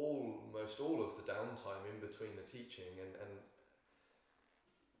almost all of the downtime in between the teaching and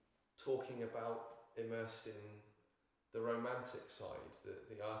talking about, immersed in the romantic side,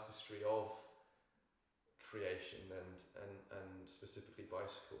 the artistry of creation and specifically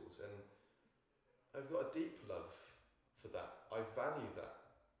bicycles. And I've got a deep love for that. I value that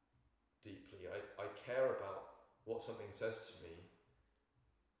deeply. I care about what something says to me.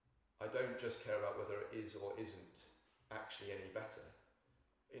 I don't just care about whether it is or isn't actually any better.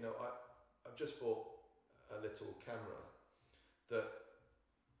 You know, I've just bought a little camera that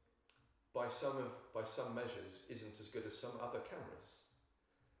by some measures isn't as good as some other cameras.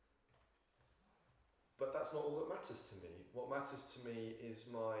 But that's not all that matters to me. What matters to me is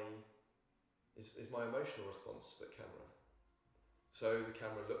my emotional response to the camera. So the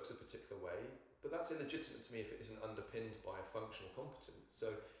camera looks a particular way, but that's illegitimate to me if it isn't underpinned by a functional competence. So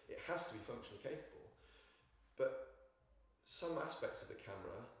it has to be functionally capable. But some aspects of the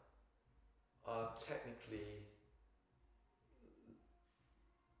camera are technically,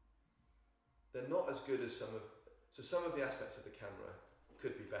 they're not as good as some of the aspects of the camera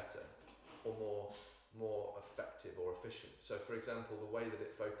could be better or more effective or efficient. So for example, the way that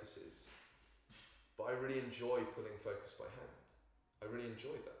it focuses, but I really enjoy pulling focus by hand. I really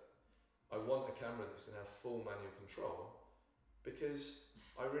enjoy that. I want a camera that's going to have full manual control because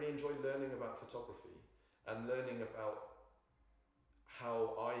I really enjoy learning about photography and learning about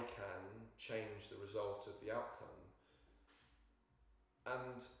how I can change the result of the outcome.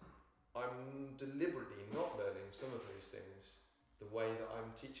 And I'm deliberately not learning some of those things the way that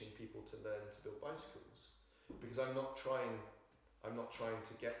I'm teaching people to learn to build bicycles, because I'm not trying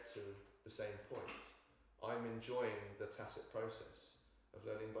to get to the same point. I'm enjoying the tacit process of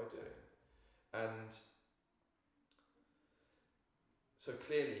learning by doing. And so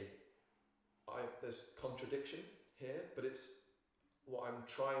clearly there's contradiction here, but it's what I'm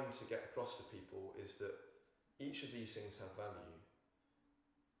trying to get across to people is that each of these things have value,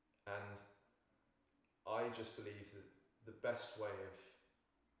 and I just believe that the best way of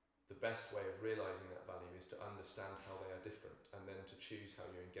realising that value is to understand how they are different and then to choose how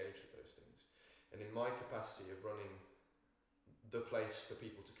you engage with those things. And in my capacity of running the place for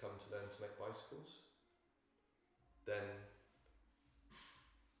people to come to learn to make bicycles, then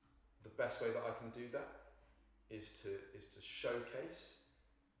the best way that I can do that is to showcase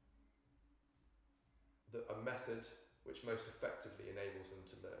a method which most effectively enables them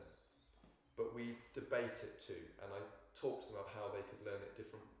to learn. But we debate it too, and I talk to them about how they could learn it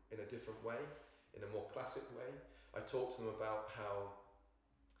in a different way, in a more classic way. I talk to them about how,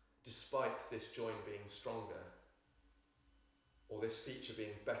 despite this joint being stronger, or this feature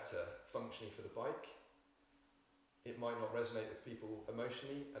being better functionally for the bike, it might not resonate with people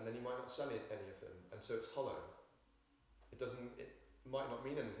emotionally, and then you might not sell any of them, and so it's hollow. It might not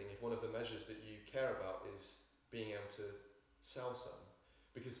mean anything if one of the measures that you care about is being able to sell some.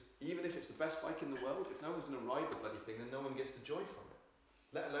 Because even if it's the best bike in the world, if no one's going to ride the bloody thing, then no one gets the joy from it,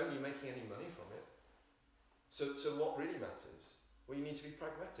 let alone you making any money from it. So what really matters? Well, you need to be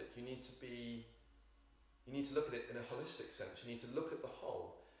pragmatic. You need to look at it in a holistic sense. You need to look at the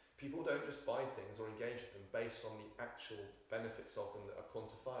whole. People don't just buy things or engage with them based on the actual benefits of them that are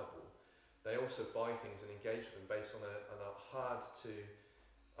quantifiable. They also buy things and engage with them based on a hard to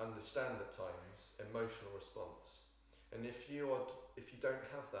understand at times emotional response. And if you don't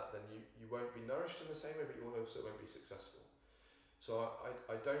have that, then you won't be nourished in the same way, but you also won't be successful. So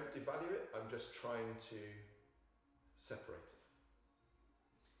I don't devalue it, I'm just trying to separate it.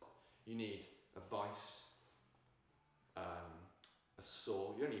 You need a vice, a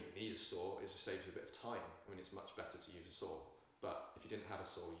saw. You don't even need a saw, it just saves you a bit of time. I mean, it's much better to use a saw, but if you didn't have a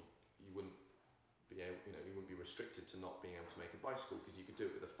saw, you wouldn't be able, you wouldn't be restricted to not being able to make a bicycle, because you could do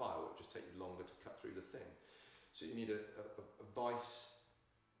it with a file. It would just take you longer to cut through the thing. So you need a vice,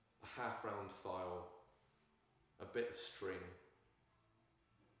 a half-round file, a bit of string,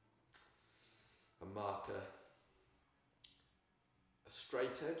 a marker, a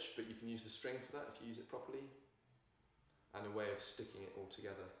straight edge, but you can use the string for that if you use it properly, and a way of sticking it all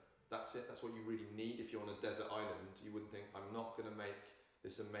together. That's it. That's what you really need. If you're on a desert island, you wouldn't think, I'm not going to make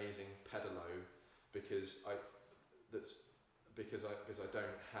this amazing pedalo because I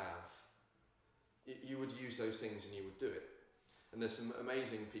don't have. You would use those things and you would do it. And there's some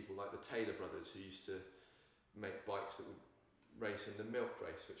amazing people like the Taylor brothers who used to make bikes that would race in the milk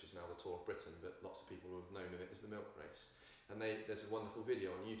race, which is now the Tour of Britain, but lots of people would have known of it as the milk race. And there's a wonderful video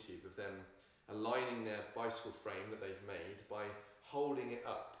on YouTube of them aligning their bicycle frame that they've made by holding it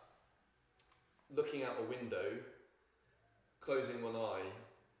up, looking out a window, closing one eye,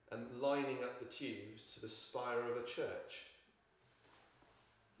 and lining up the tubes to the spire of a church.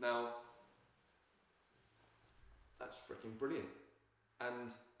 Now, that's freaking brilliant.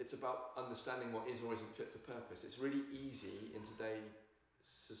 And it's about understanding what is or isn't fit for purpose. It's really easy in today's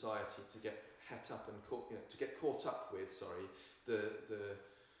society to get caught up with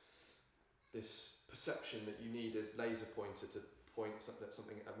this perception that you need a laser pointer to point at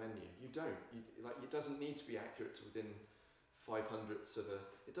something at a menu. You don't. It doesn't need to be accurate to within 5/100ths of a.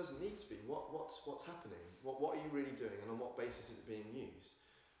 It doesn't need to be. What's happening? What are you really doing, and on what basis is it being used?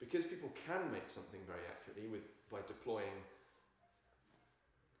 Because people can make something very accurately by deploying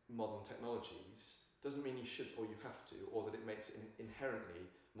modern technologies, doesn't mean you should or you have to, or that it makes it inherently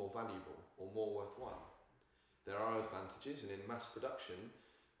more valuable or more worthwhile. There are advantages, and in mass production,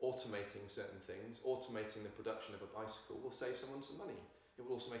 automating certain things, automating the production of a bicycle will save someone some money. It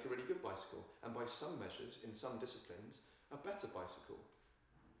will also make a really good bicycle, and by some measures, in some disciplines, a better bicycle.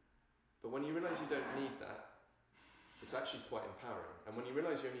 But when you realise you don't need that, it's actually quite empowering. And when you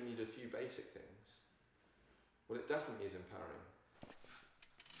realise you only need a few basic things, well, it definitely is empowering.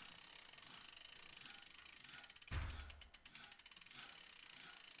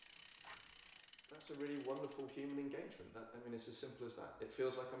 That's a really wonderful human engagement. It's as simple as that. It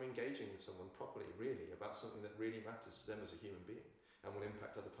feels like I'm engaging with someone properly, really, about something that really matters to them as a human being and will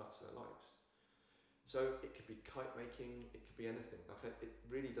impact other parts of their lives. So it could be kite making, it could be anything. It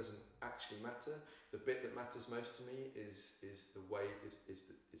really doesn't actually matter. The bit that matters most to me is the way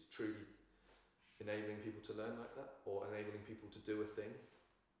is truly enabling people to learn like that, or enabling people to do a thing.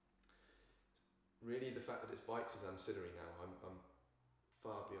 Really, the fact that it's bikes is ancillary now. I'm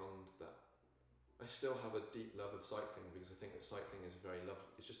far beyond that. I still have a deep love of cycling because I think that cycling is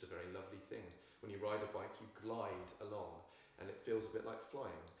it's just a very lovely thing. When you ride a bike, you glide along, and it feels a bit like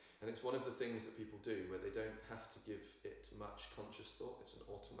flying. And it's one of the things that people do where they don't have to give it much conscious thought. It's an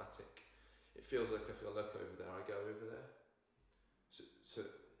automatic. It feels like if I look over there, I go over there. So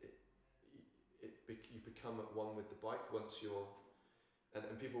you become at one with the bike once you're,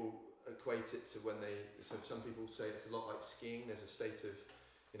 and people equate it to so some people say it's a lot like skiing. There's a state of,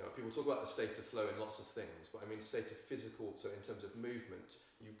 people talk about the state of flow in lots of things, but I mean state of physical, so in terms of movement,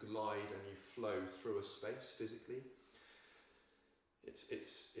 you glide and you flow through a space physically.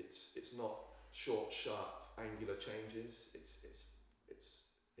 It's not short, sharp, angular changes.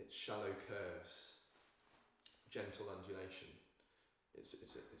 It's shallow curves, gentle undulation. It's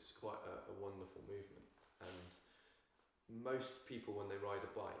quite a wonderful movement, and most people when they ride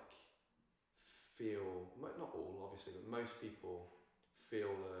a bike feel, not all obviously, but most people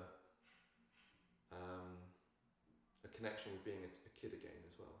feel a connection with being a kid again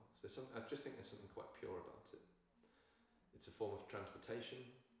as well. So I just think there's something quite pure about it. It's a form of transportation,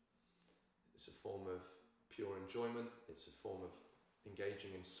 it's a form of pure enjoyment, it's a form of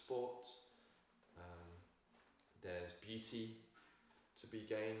engaging in sport. There's beauty to be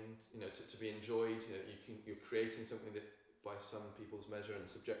gained, to be enjoyed. You're creating something that by some people's measure, and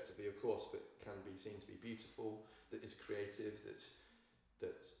subjectively of course, but can be seen to be beautiful, that is creative,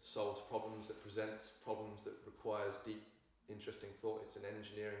 that solves problems, that presents problems, that requires deep interesting thought. It's an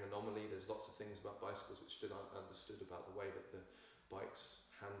engineering anomaly. There's lots of things about bicycles which still aren't understood about the way that the bikes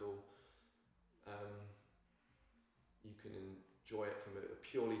handle. You can enjoy it from a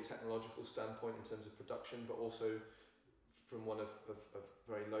purely technological standpoint in terms of production, but also from one of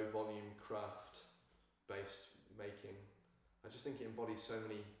very low volume craft based making. I just think it embodies so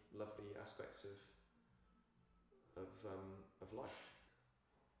many lovely aspects of life.